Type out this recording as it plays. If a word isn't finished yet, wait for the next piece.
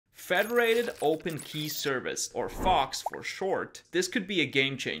Federated Open Key Service, or FOKS for short, this could be a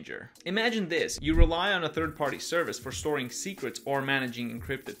game changer. Imagine this, you rely on a third-party service for storing secrets or managing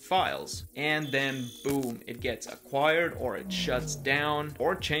encrypted files, and then boom, it gets acquired or it shuts down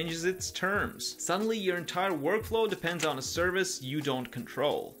or changes its terms. Suddenly your entire workflow depends on a service you don't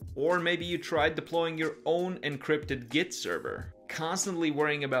control. Or maybe you tried deploying your own encrypted Git server, constantly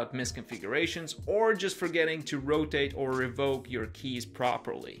worrying about misconfigurations or just forgetting to rotate or revoke your keys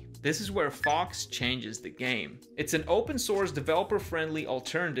properly. This is where FOKS changes the game. It's an open source developer-friendly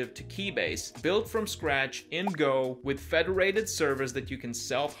alternative to Keybase, built from scratch in Go with federated servers that you can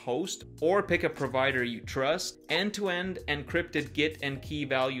self-host or pick a provider you trust, end-to-end encrypted Git and key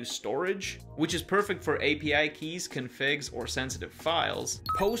value storage, which is perfect for API keys, configs, or sensitive files,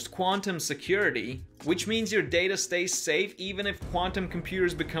 post-quantum security, which means your data stays safe even if quantum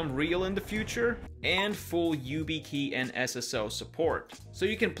computers become real in the future, and full YubiKey and SSO support. So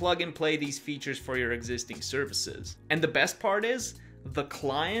you can plug and play these features for your existing services. And the best part is, the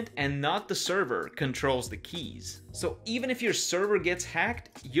client and not the server controls the keys. So even if your server gets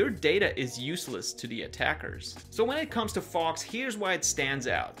hacked, your data is useless to the attackers. So when it comes to FOKS, here's why it stands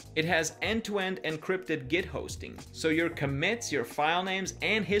out. It has end-to-end encrypted Git hosting, so your commits, your file names,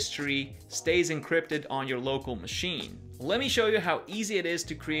 and history stays encrypted on your local machine. Let me show you how easy it is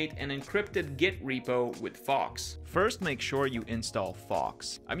to create an encrypted Git repo with FOKS. First, make sure you install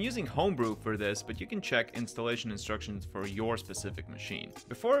FOKS. I'm using Homebrew for this, but you can check installation instructions for your specific machine.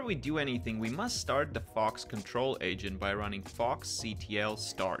 Before we do anything, we must start the FOKS control agent by running foxctl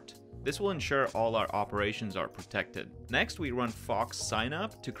start. This will ensure all our operations are protected. Next, we run FOKS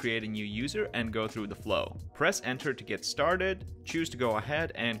signup to create a new user and go through the flow. Press enter to get started, choose to go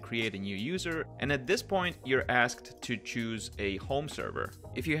ahead and create a new user, and at this point, you're asked to choose a home server.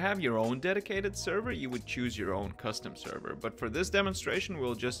 If you have your own dedicated server, you would choose your own custom server, but for this demonstration,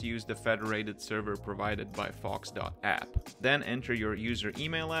 we'll just use the federated server provided by fox.app. Then enter your user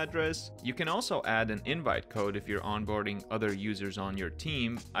email address. You can also add an invite code if you're onboarding other users on your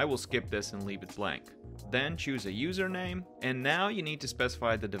team. I will skip this and leave it blank. Then choose a username, and now you need to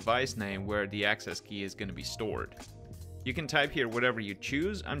specify the device name where the access key is going to be stored. You can type here whatever you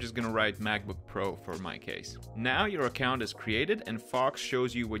choose. I'm just going to write MacBook Pro for my case. Now your account is created and FOKS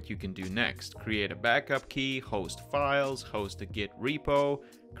shows you what you can do next. Create a backup key, host files, host a Git repo,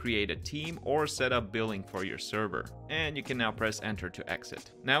 create a team, or set up billing for your server. And you can now press enter to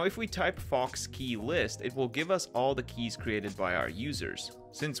exit. Now if we type FOKS key list, it will give us all the keys created by our users.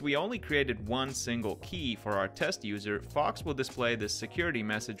 Since we only created one single key for our test user, FOKS will display this security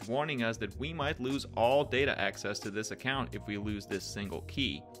message warning us that we might lose all data access to this account if we lose this single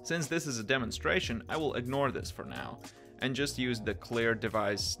key. Since this is a demonstration, I will ignore this for now and just use the clear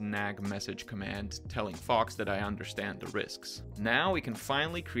device snag message command telling FOKS that I understand the risks. Now we can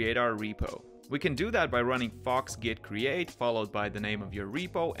finally create our repo. We can do that by running fox git create followed by the name of your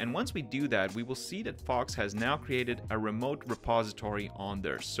repo, and once we do that, we will see that FOKS has now created a remote repository on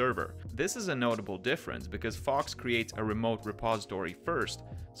their server. This is a notable difference because FOKS creates a remote repository first,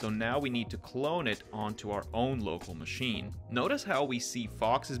 so now we need to clone it onto our own local machine. Notice how we see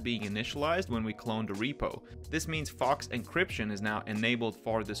FOKS is being initialized when we clone the repo. This means FOKS encryption is now enabled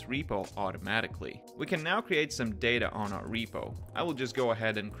for this repo automatically. We can now create some data on our repo. I will just go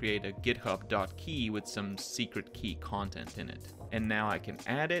ahead and create a github.key with some secret key content in it. And now I can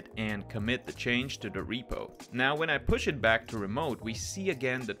add it and commit the change to the repo. Now when I push it back to remote, we see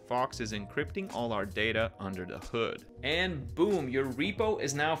again that FOKS is encrypting all our data under the hood. And boom, your repo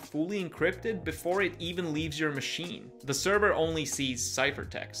is now fully encrypted before it even leaves your machine. The server only sees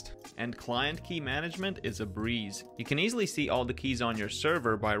ciphertext. And client key management is a breeze. You can easily see all the keys on your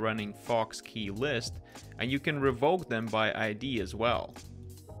server by running FOKS key list, and you can revoke them by ID as well.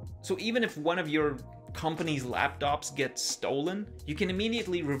 So even if one of your company's laptops get stolen, you can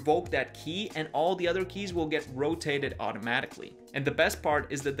immediately revoke that key and all the other keys will get rotated automatically. And the best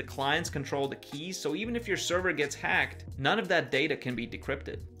part is that the clients control the keys, so even if your server gets hacked, none of that data can be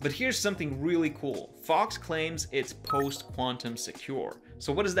decrypted. But here's something really cool. FOKS claims it's post-quantum secure.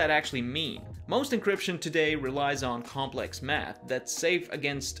 So what does that actually mean? Most encryption today relies on complex math that's safe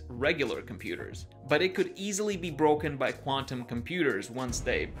against regular computers, but it could easily be broken by quantum computers once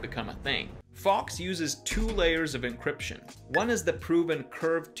they become a thing. FOKS uses two layers of encryption. One is the proven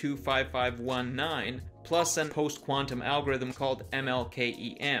Curve 25519 plus a post-quantum algorithm called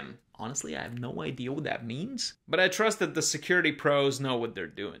MLKEM. Honestly, I have no idea what that means, but I trust that the security pros know what they're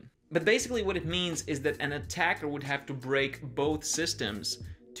doing. But basically what it means is that an attacker would have to break both systems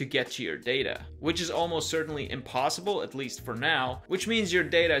to get to your data, which is almost certainly impossible, at least for now, which means your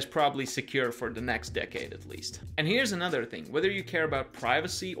data is probably secure for the next decade at least. And here's another thing, whether you care about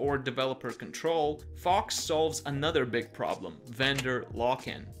privacy or developer control, FOKS solves another big problem, vendor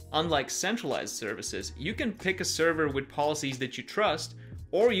lock-in. Unlike centralized services, you can pick a server with policies that you trust,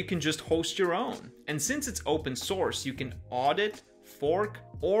 or you can just host your own. And since it's open source, you can audit, fork,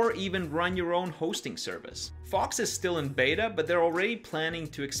 or even run your own hosting service. FOKS is still in beta, but they're already planning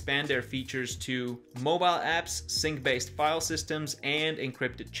to expand their features to mobile apps, sync-based file systems, and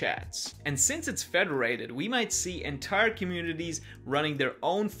encrypted chats. And since it's federated, we might see entire communities running their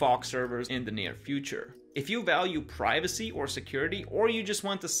own FOKS servers in the near future. If you value privacy or security, or you just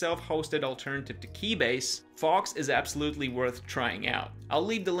want a self-hosted alternative to Keybase, FOKS is absolutely worth trying out. I'll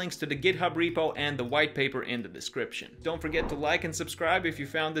leave the links to the GitHub repo and the white paper in the description. Don't forget to like and subscribe if you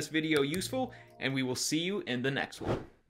found this video useful, and we will see you in the next one.